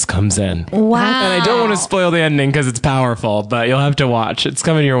Quartz comes in. Wow. And I don't want to spoil the ending because it's powerful, but you'll have to watch. It's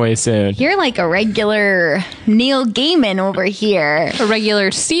coming your way soon. You're like a regular Neil Gaiman over here. A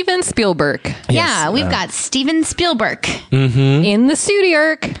regular Steven Spielberg Yeah, we've got Steven Spielberg. in the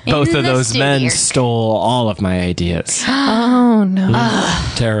studio. Both in of the those men studio. stole all of my ideas. Oh no.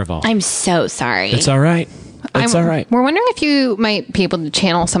 Terrible. I'm so sorry. It's all right. It's all right. We're wondering if you might be able to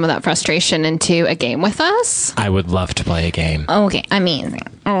channel some of that frustration into a game with us. I would love to play a game. Okay, amazing.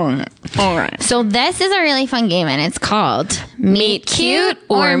 All right. So this is a really fun game, and it's called Meet Cute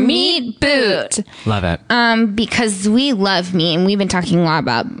or Meet Boot. Love it. Because we love meat, and we've been talking a lot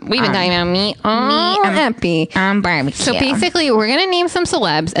about. We've been talking about meat. Oh, happy. Barbecue. So basically, we're going to name some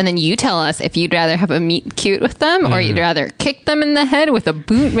celebs, and then you tell us if you'd rather have a meet cute with them or you'd rather kick them in the head with a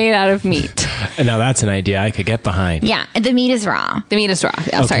boot made out of meat. Now that's an idea I could get behind. Yeah, the meat is raw. The meat is raw.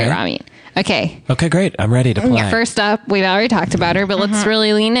 Oh, sorry, Okay. raw meat. Okay. Okay, great. I'm ready to play. First up, we've already talked about her, but let's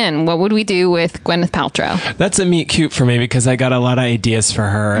really lean in. What would we do with Gwyneth Paltrow? That's a meet cute for me because I got a lot of ideas for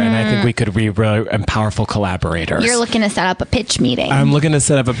her, and I think we could be really powerful collaborators. You're looking to set up a pitch meeting. I'm looking to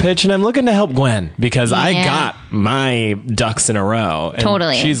set up a pitch, and I'm looking to help Gwen because I Yeah. got my ducks in a row. And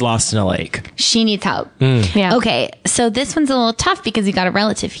Totally. She's lost in a lake. She needs help. Yeah. Okay, so this one's a little tough because you got a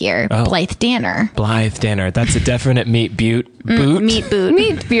relative here, Blythe Danner. Blythe Danner. That's a definite meet boot. Meat boot.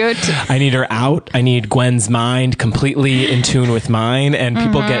 Meet cute. I need her out. I need Gwen's mind completely in tune with mine. And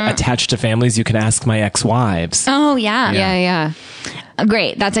people get attached to families. You can ask my ex-wives. Oh, yeah. Yeah.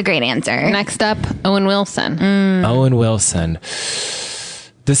 Great. That's a great answer. Next up, Owen Wilson. Owen Wilson.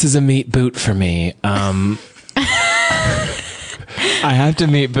 This is a meat boot for me. I have to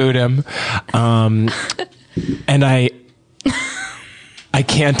meat boot him. And I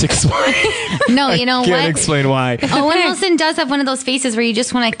can't explain. No, you know Can't what? explain why. Owen Wilson does have one of those faces where you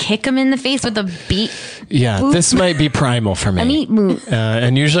just want to kick him in the face with a beat. Yeah, this might be primal for me. A meat boot.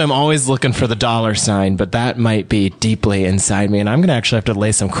 And usually I'm always looking for the dollar sign, but that might be deeply inside me. And I'm going to actually have to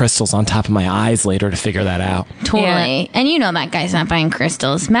lay some crystals on top of my eyes later to figure that out. Totally. And you know that guy's not buying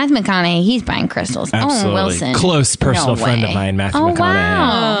crystals. Matthew McConaughey, he's buying crystals. Absolutely. Owen Wilson. Close personal No friend way. of mine, Matthew Oh, McConaughey.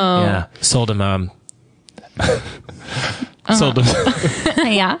 wow. Yeah. Sold him, sold him,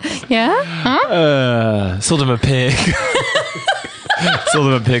 Yeah. Yeah? sold him a pig. Sold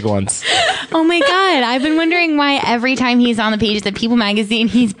him a pig once. Oh my God. I've been wondering why every time he's on the pages of People magazine,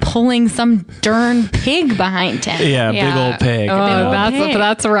 he's pulling some darn pig behind him. Yeah, big old pig. Oh,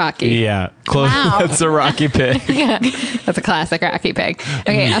 that's a Rocky. Yeah, close. Wow. That's a Rocky pig. Yeah. That's a classic Rocky pig.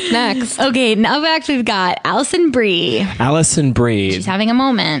 Okay, up next. Okay, now actually we've got Alison Brie. Allison Brie. She's having a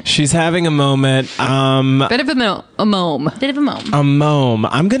moment. She's having a moment. Bit of a mome. Bit of a moment. A mome.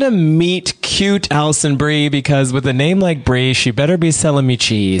 I'm gonna meet cute Allison Brie because with a name like Brie, she better be selling me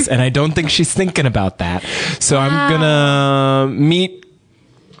cheese, and I don't think she's thinking about that. So I'm gonna meet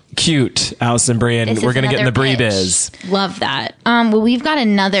cute Allison Brie, and This we're is gonna get in the another Brie pitch. biz. Love that. Well, we've got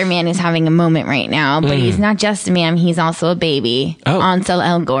another man who's having a moment right now, but he's not just a man, he's also a baby. Oh. Ansel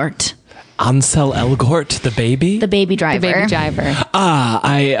Elgort, Ansel Elgort, the baby. the baby driver. The baby driver.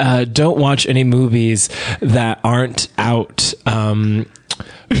 I don't watch any movies that aren't out.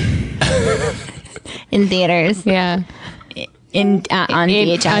 in theaters. Yeah. On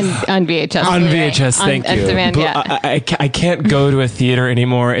VHS. On VHS. On VHS, thank on you. demand, But yeah. I can't go to a theater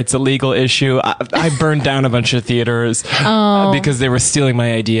anymore. It's a legal issue. I burned down a bunch of theaters because they were stealing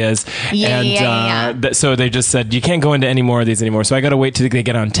my ideas. So they just said, you can't go into any more of these anymore. So I got to wait till they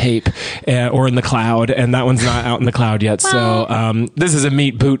get on tape or in the cloud. And that one's not out in the cloud yet. So this is a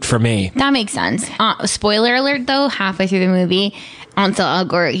meat boot for me. That makes sense. Spoiler alert, though, halfway through the movie, Ansel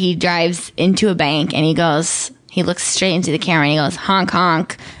Elgort, he drives into a bank and he looks straight into the camera and he goes, honk,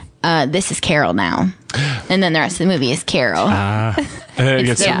 honk. This is Carol now. And then the rest of the movie is Carol.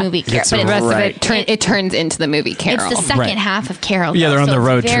 It's the movie Carol. gets But The rest right. of it turns into the movie Carol. It's the second Right. half of Carol. Yeah, though, they're on so the it's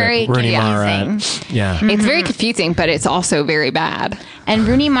road very trip. Rooney Mara. confusing. Yeah. It's very confusing, but it's also very bad. And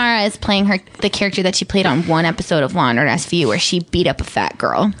Rooney Mara is playing the character that she played on one episode of Law and Order SVU where she beat up a fat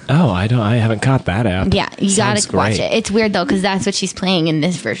girl. Oh, I haven't caught that out. Yeah, you Sounds gotta watch great. it. It's weird though because that's what she's playing in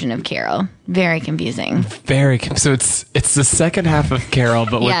this version of Carol. Very confusing. So it's the second half of Carol,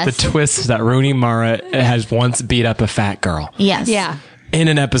 but with Yes. the twist that Rooney Mara has once beat up a fat girl. Yes. Yeah. In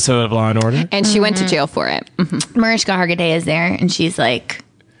an episode of Law and Order. And she went to jail for it. Mariska Hargitay is there, and she's like,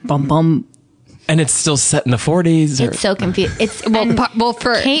 bum bum. And it's still set in the 40s. It's so confused. It's Well,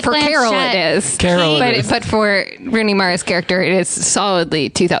 for Carol it is. Carol it is. But for Rooney Mara's character, it is solidly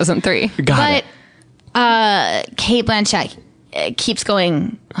 2003. Got it. Kate Blanchett keeps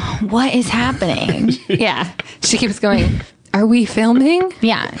going, what is happening? Yeah. She keeps going, are we filming?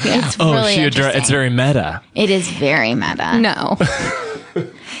 Yeah. It's Oh, really interesting. it's very meta. It is very meta. No.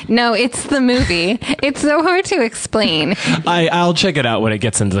 No, it's the movie. It's so hard to explain. I'll check it out when it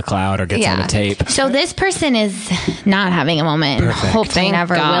gets into the cloud or gets on the tape. So this person is not having a moment. Perfect. Hope they Thank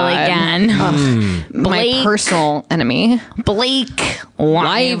never God. will again. My personal enemy. Blake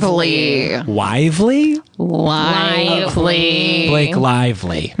Lively. Lively? Lively. Blake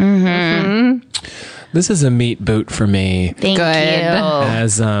Lively. Mm-hmm. This is a meat boot for me. Thank Good. you.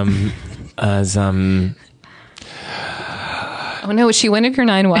 As Oh no, was she one of your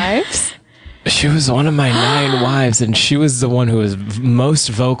 9 wives? she was one of my 9 wives, and she was the one who was most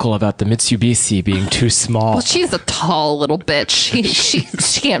vocal about the Mitsubishi being too small. Well, she's a tall little bitch. She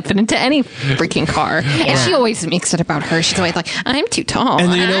can't fit into any freaking car. And she always makes it about her. She's always like, I'm too tall.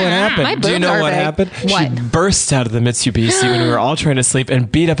 And you know what happened? My Do you boobs know are what big. happened? What? She burst out of the Mitsubishi when we were all trying to sleep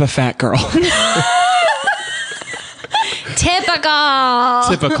and beat up a fat girl. Typical.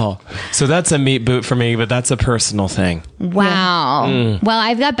 Typical. So that's a meat boot for me, but that's a personal thing. Wow. Well,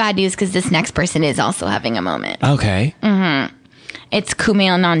 I've got bad news because this next person is also having a moment. Okay. It's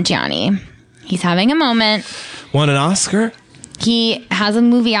Kumail Nanjiani. He's having a moment. Won an Oscar? He has a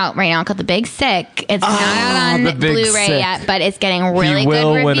movie out right now called The Big Sick. It's not out The on Big Blu-ray Sick. yet, but it's getting really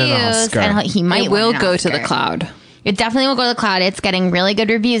will good win an reviews. Oscar. And he might It will win an go to the Oscar. cloud. It definitely will go to the cloud. It's getting really good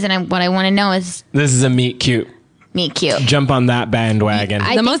reviews, and what I want to know is This is a meet cute. meet cute. Jump on that bandwagon. I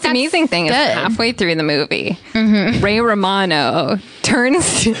The think most that's amazing thing is good. halfway through the movie, Ray Romano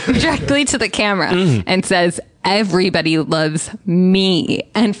turns directly to the camera and says, everybody loves me.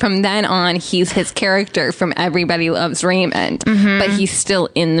 And from then on, he's his character from Everybody Loves Raymond, but he's still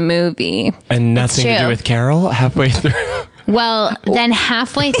in the movie. And nothing to do true. with Carol halfway through. Well, then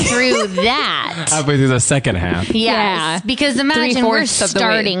halfway through that, Halfway through the second half. yes, Yeah. because imagine we're 3/4 of the way.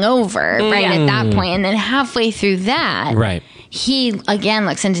 starting over right at that point, and then halfway through that, Right. he again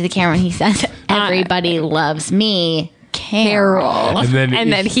looks into the camera and he says, "Everybody loves me, Carol."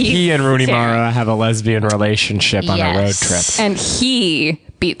 And then he he and Rooney Mara have a lesbian relationship on a road Yes. trip. And he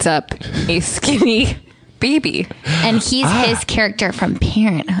beats up a skinny baby. And he's his character from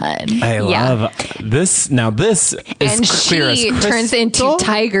Parenthood. I Yeah. love this. Now this is And clear as she crystal. turns into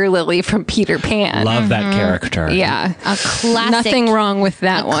Tiger Lily from Peter Pan. Love that character. Yeah. A classic. Nothing wrong with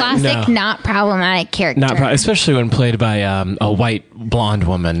that one. Classic, No. not problematic character. Not especially when played by a white blonde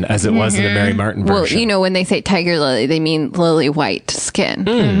woman, as it was in the Mary Martin Well, version. you know, when they say Tiger Lily, they mean lily white skin.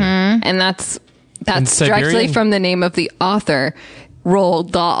 And that's directly Siberian? from the name of the author, Roald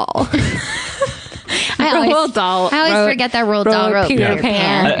Dahl. Roald Dahl. I always wrote- forget that Roald Dahl wrote Peter Peter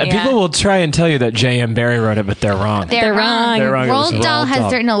Pan. Pan. Yeah. People will try and tell you that J.M. Barrie wrote it, but they're wrong. They're wrong. They're wrong. It was Roald Dahl Roald has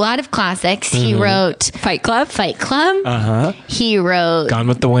Dahl. written a lot of classics. He wrote Fight Club. Fight Club. He wrote Gone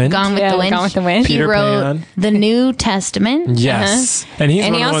with the Wind. Gone with Yeah, the Wind. Gone with the Wind. He Peter wrote Pan. the New Testament. Yes, and he's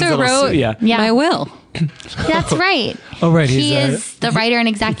And one he of the also ones that'll wrote yeah. Yeah. My Will. That's right. Oh, right. He He's is the writer and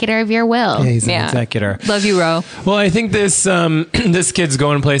executor of your will. he's an Yeah. executor. Love you, Ro. Well, I think this this kid's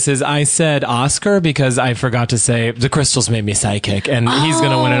going places. I said Oscar because I forgot to say the Crystals made me psychic, and he's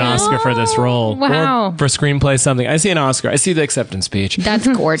going to win an Oscar for this role. Wow. Or for screenplay, something. I see an Oscar. I see the acceptance speech. That's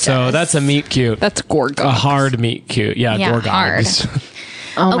gorgeous. So that's a meet cute. That's gorgeous. A hard meet cute. Yeah, Yeah, Gorgogs.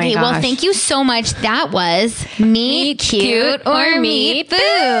 Oh okay, my well, gosh. thank you so much. That was Meet Cute or Meet Boot.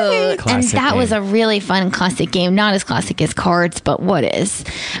 And Classic that was game. a really fun classic game. Not as classic as cards, but what is?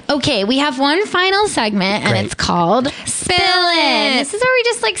 Okay, we have one final segment, and Great. it's called Spillin'. This is where we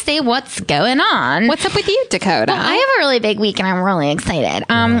just like say what's going on. What's up with you, Dakota? Well, I have a really big week and I'm really excited.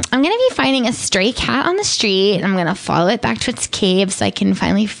 I'm going to be finding a stray cat on the street and I'm going to follow it back to its cave so I can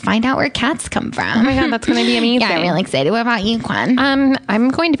finally find out where cats come from. Oh my God, that's going to be amazing. Yeah, I'm really excited. What about you, Quenn? I'm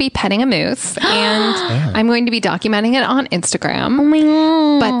going to be petting a moose and I'm going to be documenting it on Instagram, oh my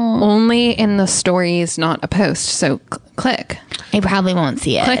God. but only in the stories, not a post. So click. I probably won't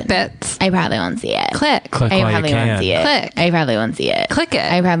see it. Click bits. I probably won't see it. Click. Click I while you probably won't can. see it. Click. I probably won't see it. Click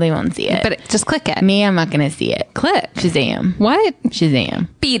it. I probably won't see it. Just click it. me, I'm not going to see it. Click. Shazam. What? Shazam.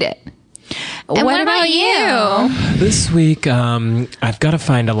 Beat it. And what about you? This week, I've got to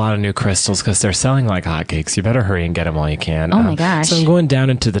find a lot of new crystals because they're selling like hotcakes. You better hurry and get them while you can. Oh my gosh. So I'm going down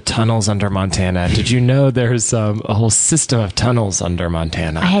into the tunnels under Montana. Did you know there's a whole system of tunnels under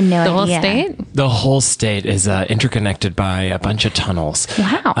Montana? I had no The whole idea. state? The whole state is interconnected by a bunch of tunnels.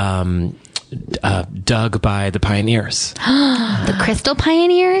 Wow. Dug by the pioneers. The crystal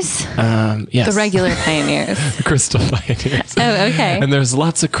pioneers? Yes. The regular pioneers. The crystal pioneers. Oh, okay. And there's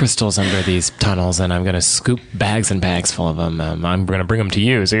lots of crystals under these tunnels, and I'm going to scoop bags and bags full of them. I'm going to bring them to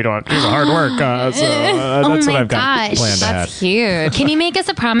you, so you don't do the hard work. That's what my I've got gosh. planned ahead. That's huge. Can you make us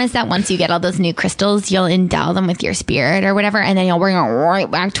a promise that once you get all those new crystals, you'll endow them with your spirit or whatever, and then you'll bring it right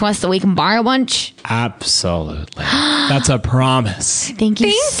back to us so we can buy a bunch? Absolutely. That's a promise. Thank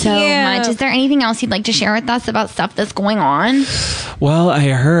you so you. much. Is there anything else you'd like to share with us about stuff that's going on? Well, I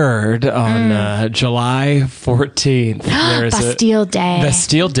heard on July 14th, there's Bastille Day.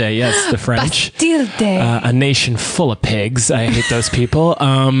 Bastille Day, yes, the French. Bastille Day. A nation full of pigs. I hate those people.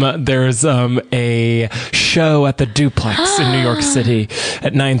 There's a show at the Duplex in New York City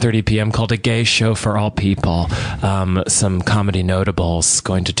at 9:30 p.m. called A Gay Show for All People. Some comedy notables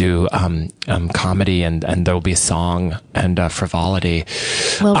going to do comedy, and there'll be song and frivolity.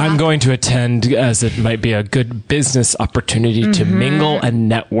 Well, I'm going to attend as it might be a good business opportunity to mingle and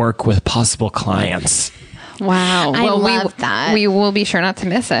network with possible clients. Wow. I love that. We will be sure not to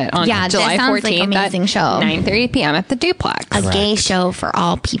miss it on Yeah, that July sounds like 14th an amazing at show. 9:30 p.m. at the Duplex. A gay show for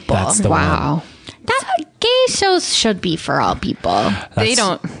all people. That's the Wow. That gay shows should be for all people. They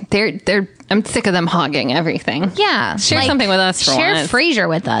don't. They're. I'm sick of them hogging everything. Yeah. Share something with us for Share once. Frasier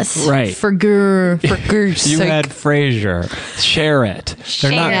with us. Right. For goose You sake. had Frasier. Share it.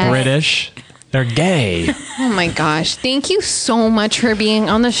 They're not Share it. British. They're gay. Oh my gosh! Thank you so much for being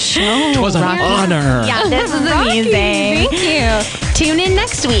on the show. It was an honor. Yeah, this is Rocky, amazing. Thank you. Tune in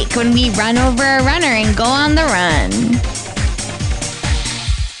next week when we run over a runner and go on the run.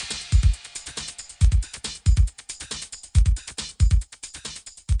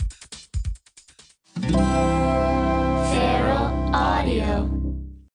 Feral Audio.